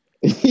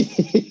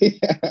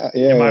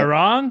 Yeah, Am I yeah,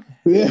 wrong?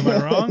 Am I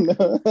yeah. wrong?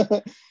 No.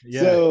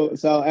 Yeah. So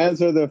I'll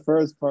answer the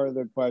first part of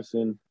the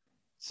question.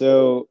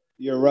 So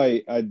you're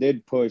right. I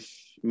did push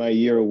my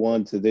year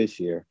one to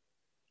this year.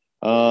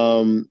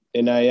 And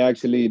I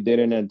actually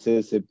didn't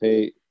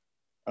anticipate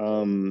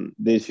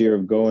this year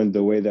of going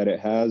the way that it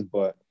has,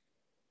 but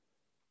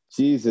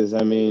Jesus,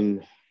 I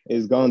mean,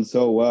 it's gone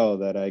so well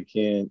that I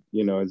can't,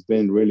 it's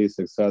been really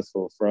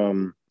successful.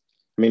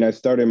 I mean, I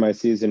started my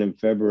season in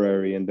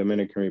February in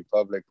Dominican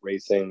Republic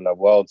racing La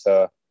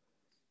Vuelta.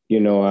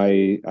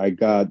 I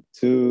got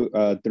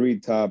three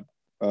top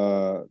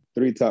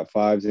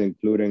fives,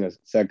 including a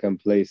second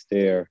place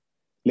there,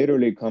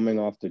 literally coming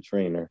off the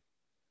trainer.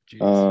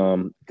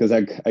 Jeez. Because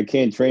I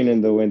can't train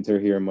in the winter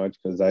here much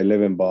because I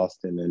live in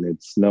Boston and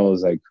it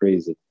snows like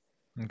crazy.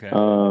 Okay.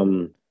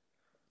 Um,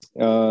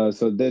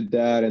 so did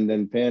that, and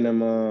then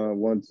Panama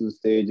won 2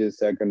 stages,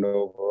 second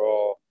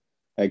overall.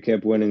 I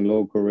kept winning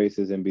local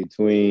races in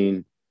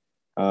between.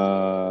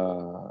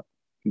 Uh,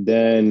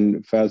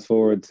 then fast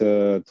forward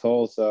to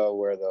Tulsa,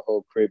 where the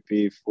whole crit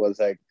beef was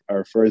like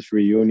our first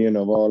reunion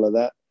of all of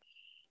that.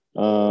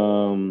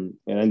 And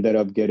ended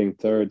up getting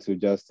third to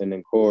Justin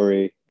and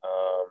Corey.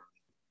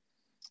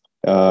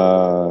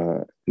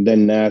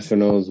 then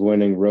nationals,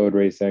 winning road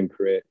race and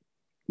crit.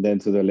 Then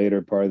to the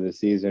later part of the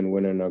season,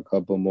 winning a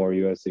couple more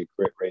USC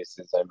crit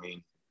races. I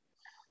mean,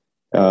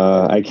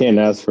 I can't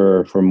ask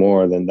for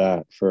more than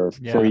that for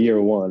Yeah.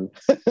 year one.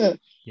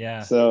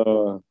 Yeah.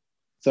 So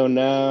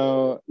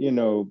now,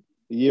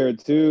 year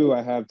two,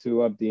 I have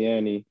to up the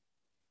ante.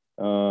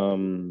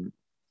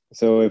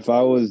 So if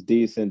I was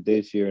decent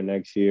this year,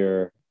 next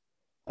year,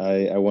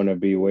 I want to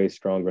be way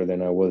stronger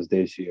than I was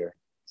this year.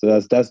 So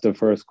that's the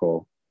first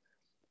goal,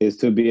 is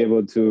to be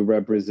able to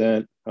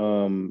represent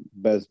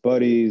best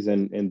buddies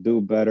and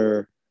do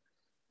better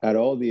at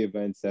all the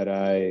events that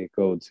I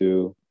go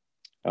to,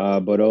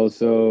 but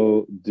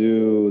also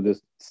do the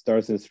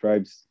Stars and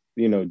Stripes,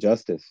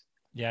 justice.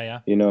 Yeah.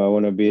 Yeah. I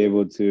want to be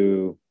able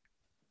to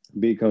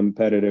be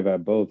competitive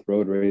at both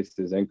road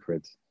races and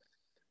crits.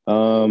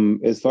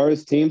 As far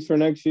as teams for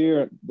next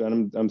year,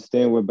 I'm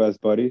staying with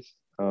Best Buddies.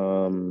 I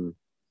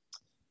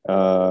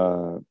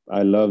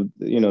love,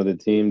 the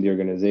team, the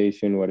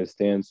organization, what it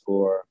stands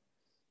for.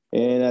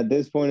 And at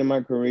this point in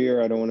my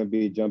career, I don't want to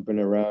be jumping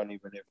around,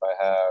 even if I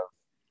have,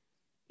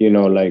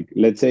 like,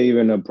 let's say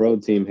even a pro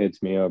team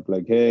hits me up,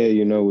 like,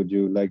 hey, would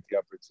you like the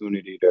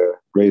opportunity to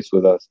race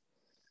with us?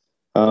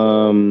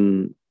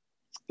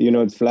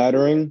 It's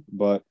flattering,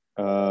 but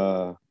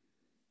I'm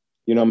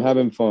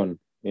having fun,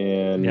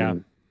 Yeah.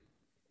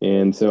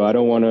 and so I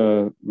don't want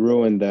to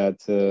ruin that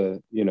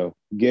to,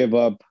 give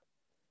up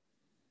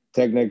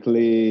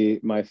technically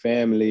my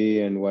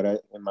family and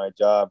my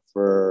job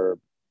for,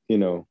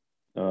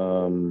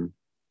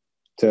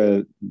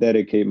 to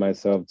dedicate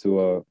myself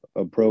to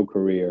a pro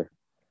career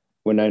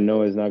when I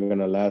know it's not going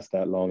to last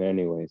that long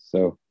anyway.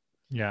 So,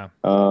 Yeah.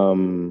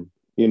 I'm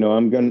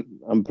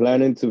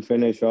planning to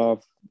finish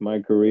off my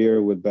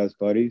career with Best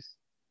Buddies.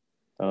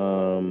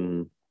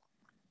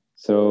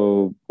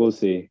 So we'll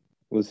see.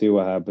 We'll see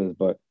what happens.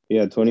 But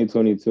yeah,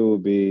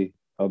 2022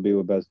 I'll be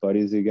with Best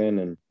Buddies again,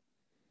 and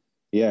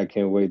yeah, I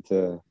can't wait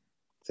to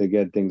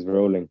get things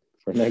rolling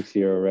for next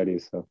year already.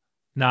 So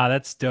Nah,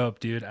 that's dope,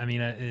 dude. I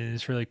mean,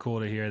 it's really cool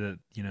to hear that,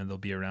 they'll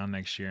be around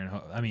next year. And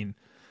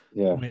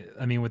yeah,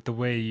 with the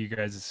way you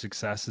guys'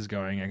 success is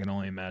going, I can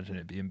only imagine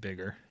it being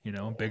bigger,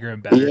 bigger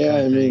and better yeah. kind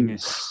of I mean, thing. yeah,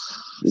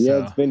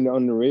 So, it's been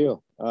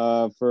unreal.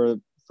 For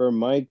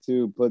Mike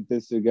to put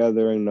this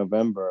together in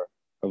November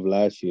of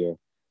last year,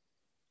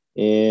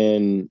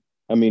 and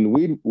I mean,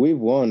 we've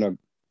won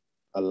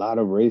a lot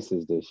of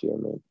races this year,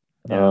 man.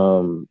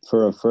 yeah.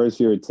 For a first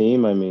year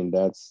team, I mean,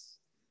 that's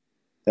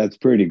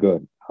pretty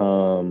good.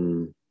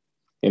 And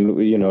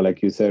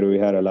like you said, we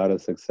had a lot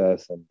of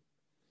success, and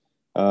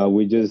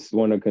we just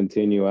want to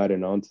continue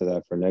adding on to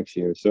that for next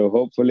year. So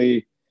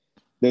hopefully,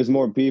 there's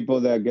more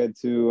people that get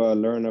to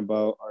learn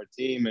about our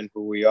team and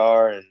who we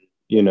are, and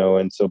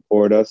and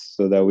support us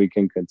so that we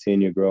can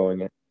continue growing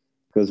it.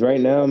 Because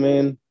right now,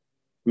 man,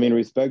 I mean,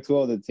 respect to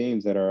all the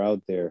teams that are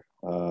out there.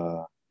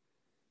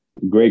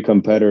 Great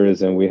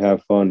competitors, and we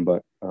have fun.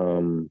 But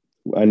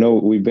I know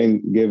we've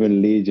been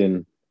given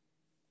Legion,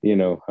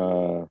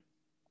 a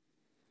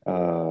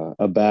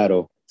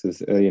battle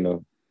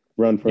to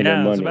run for their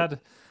Yeah, money. I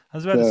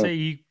was about to So say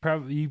you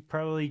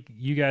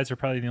guys are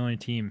probably the only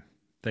team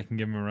that can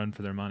give them a run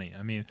for their money.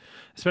 I mean, yeah,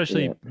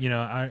 especially,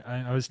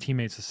 I was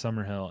teammates with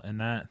Summerhill, and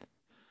that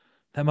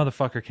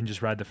motherfucker can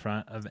just ride the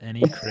front of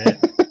any crit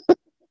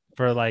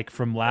for like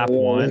from lap yeah,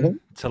 1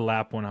 to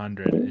lap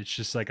 100. It's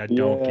just like I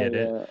don't yeah, get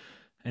it. yeah,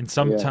 And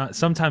yeah,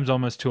 sometimes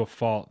almost to a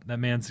fault. That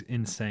man's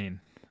insane.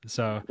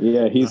 So,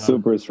 yeah. He's um,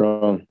 super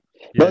strong.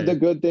 But yeah, the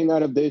good thing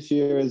out of this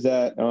year is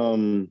that I'll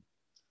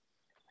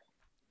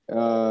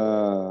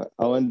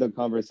end the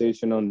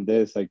conversation on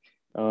this. Like,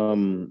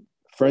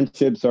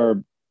 friendships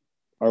are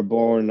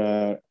born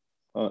at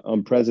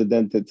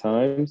unprecedented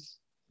times,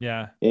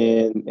 yeah,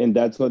 and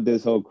that's what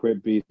this whole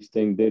crit beast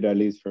thing did, at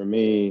least for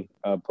me,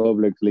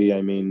 publicly.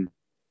 I mean,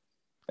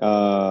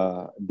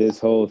 this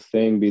whole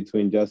thing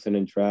between Justin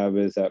and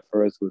Travis at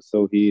first was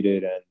so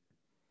heated, and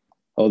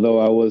although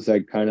I was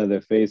like kind of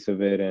the face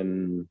of it,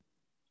 and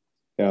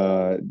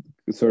uh,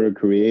 sort of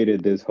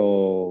created this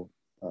whole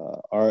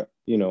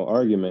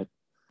argument.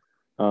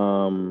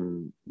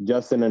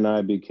 Justin and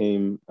I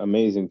became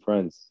amazing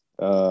friends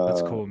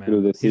that's cool,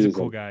 through man. the He's a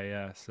cool season. guy.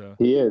 Yeah. So,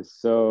 He is.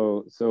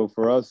 So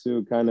for us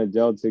to kind of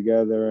gel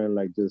together and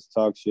like just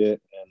talk shit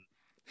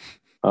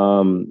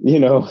and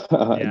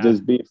yeah.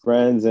 just be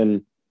friends,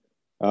 and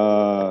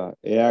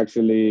it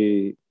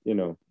actually,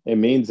 it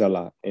means a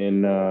lot.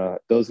 And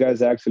those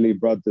guys actually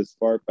brought the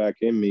spark back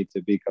in me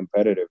to be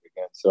competitive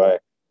again. So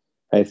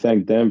I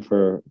thank them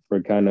for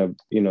kind of,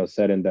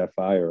 setting that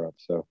fire up.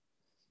 So,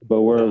 but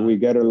Nah, we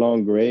get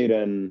along great,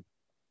 and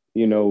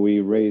we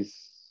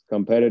race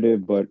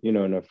competitive, but in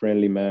a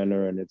friendly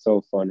manner, and it's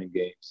all fun and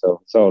games. So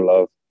it's all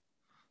love.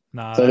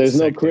 nah, So that's there's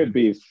no sick, crit dude.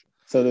 beef.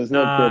 So there's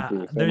no crit Nah,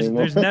 beef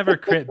anymore. there's never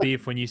crit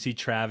beef when you see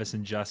Travis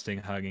and Justin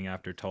hugging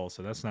after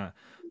Tulsa. Yeah.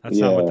 That's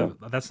not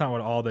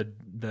what all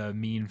the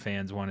mean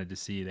fans wanted to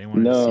see. They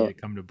wanted to see No, it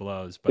come to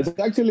blows, it's but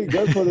actually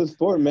good for the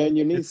sport, man.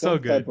 You need it's so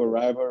some type good. of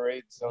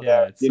rivalry so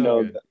Yeah, that it's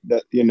so good.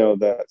 that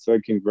so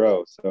it can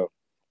grow. So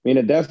mean,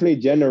 it definitely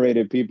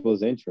generated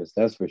people's interest.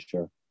 That's for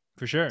sure.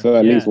 For sure. So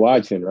at least Yeah.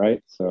 watching,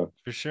 right? So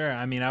For sure.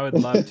 I mean, I would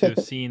love to have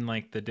seen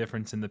like the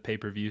difference in the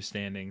pay-per-view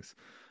standings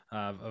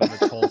of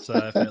a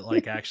Tulsa if it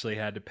like actually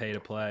had to pay to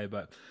play.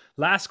 But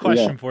last yeah,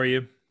 question for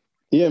you.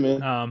 yeah,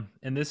 man.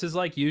 And this is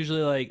like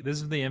usually like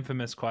this is the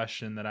infamous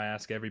question that I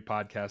ask every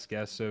podcast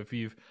guest. So if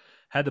you've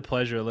had the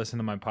pleasure of listening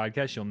to my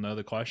podcast, you'll know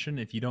the question.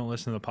 If you don't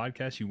listen to the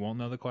podcast, you won't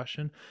know the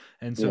question.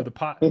 And so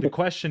the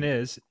question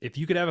is, if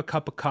you could have a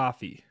cup of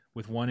coffee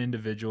with one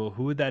individual,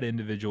 who would that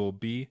individual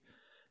be,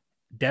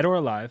 dead or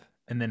alive?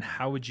 And then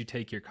how would you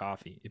take your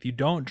coffee? If you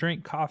don't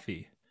drink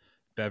coffee,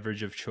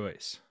 beverage of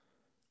choice.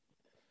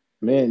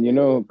 Man,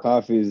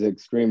 coffee is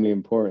extremely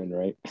important,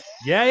 right?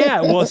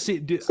 Yeah. Well, see,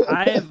 dude,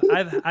 I've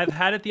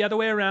had it the other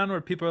way around where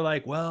people are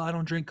like, "Well, I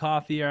don't drink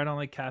coffee, or I don't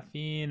like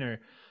caffeine,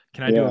 or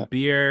can I do a Yeah.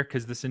 beer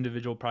because this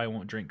individual probably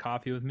won't drink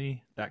coffee with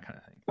me?" That kind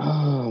of thing.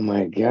 Oh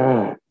my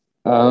God.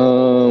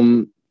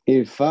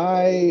 If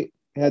I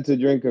had to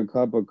drink a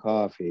cup of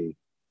coffee,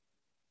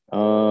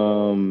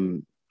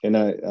 and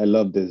I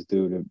love this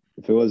dude.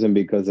 If it wasn't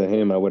because of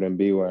him, I wouldn't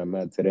be where I'm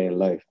at today in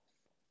life.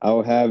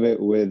 I'll have it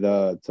with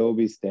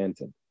Toby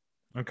Stanton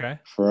Okay.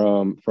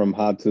 from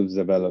Hot Tubes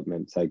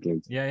Development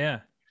Cycling.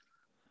 Yeah.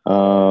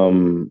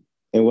 And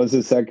what's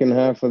the second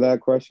half of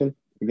that question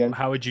again?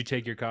 How would you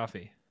take your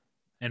coffee,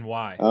 and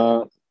why?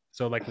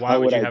 So, like, why How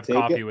would would you I have take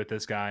coffee it? with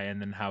this guy, and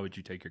then how would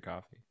you take your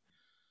coffee?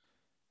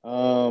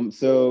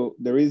 So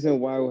the reason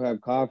why we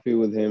have coffee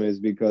with him is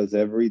because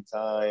every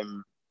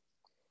time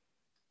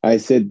I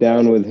sit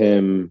down with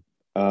him,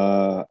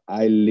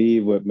 I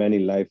leave with many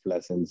life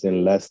lessons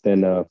in less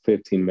than a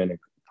 15-minute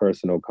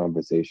personal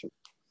conversation.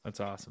 That's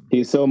awesome.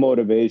 He's so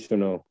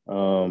motivational,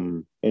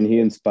 and he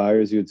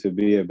inspires you to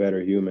be a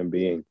better human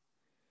being.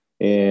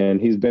 And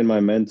he's been my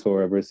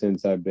mentor ever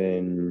since I've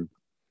been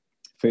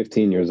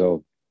 15 years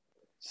old.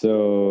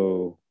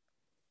 So,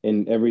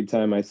 and every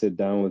time I sit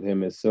down with him,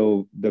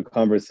 the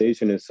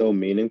conversation is so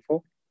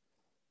meaningful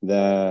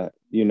that,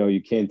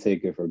 you can't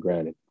take it for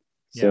granted.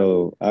 Yeah.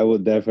 So I will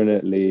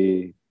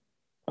definitely,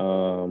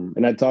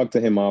 and I talk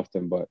to him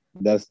often, but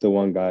that's the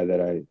one guy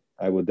that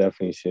I will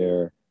definitely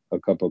share a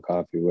cup of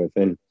coffee with.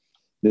 And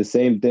the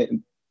same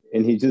thing,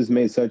 and he just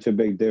made such a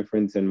big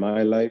difference in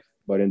my life,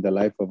 but in the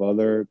life of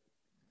other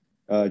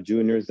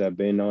juniors that have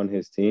been on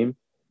his team.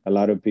 A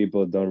lot of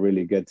people don't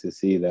really get to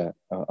see that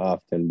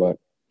often, but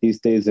he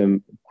stays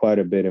in quite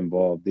a bit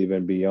involved,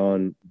 even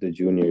beyond the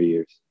junior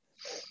years.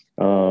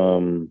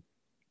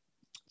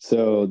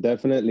 So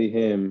definitely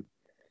him.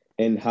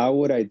 And how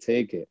would I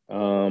take it?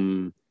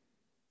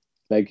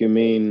 Like you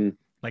mean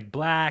Like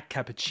black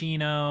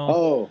cappuccino?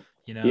 Oh,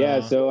 yeah.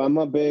 Yeah. So I'm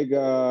a big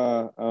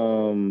latte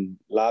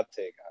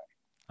guy.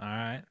 All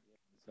right.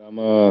 So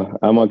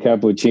I'm a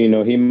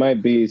cappuccino. He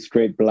might be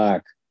straight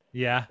black,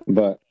 Yeah.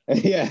 but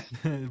yeah.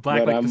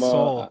 Black But like the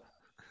soul.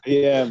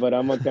 but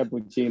I'm a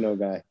cappuccino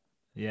guy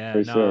Yeah.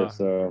 for sure. No.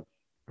 So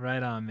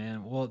Right on,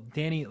 man. Well,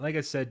 Danny, like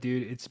I said,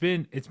 dude, it's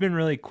been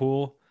really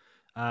cool,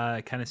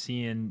 kind of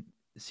seeing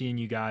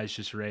you guys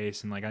just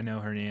race, and like I know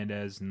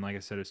Hernandez, and like I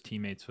said, I was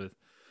teammates with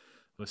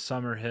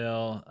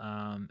Summerhill,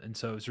 and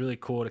so it was really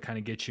cool to kind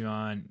of get you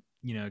on,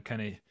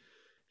 kind of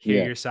hear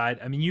yeah, your side.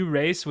 I mean, you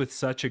race with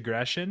such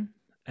aggression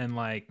and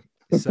like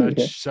yeah,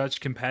 such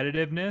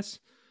competitiveness,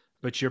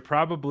 but you're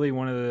probably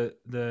one of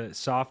the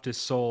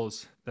softest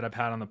souls that I've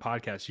had on the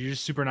podcast. You're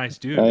just super nice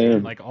dude, I man,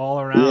 am. like all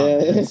around.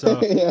 Yeah, And so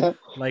yeah.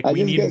 like I we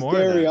just need get more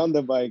of scary that. on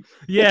the bike.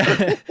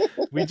 Yeah.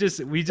 We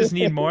just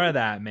need more of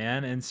that,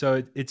 man. And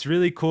so it's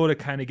really cool to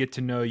kind of get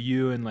to know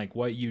you and like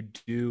what you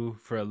do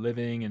for a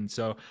living. And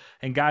so,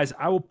 and guys,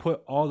 I will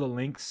put all the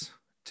links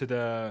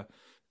to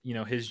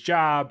his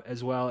job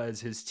as well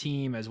as his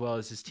team, as well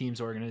as his team's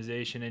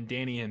organization, and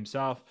Danny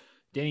himself.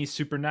 Danny's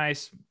super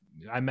nice.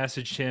 I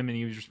messaged him and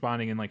he was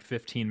responding in like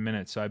 15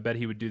 minutes. So I bet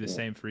he would do the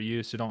same for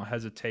you. So don't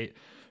hesitate.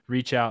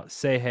 Reach out,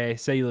 say hey,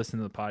 say you listen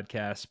to the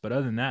podcast. But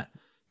other than that,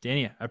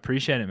 Danny, I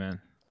appreciate it, man.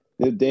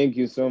 Dude, thank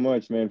you so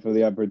much, man, for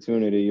the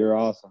opportunity. You're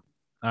awesome.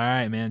 All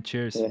right, man.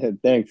 Cheers.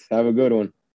 Thanks. Have a good one.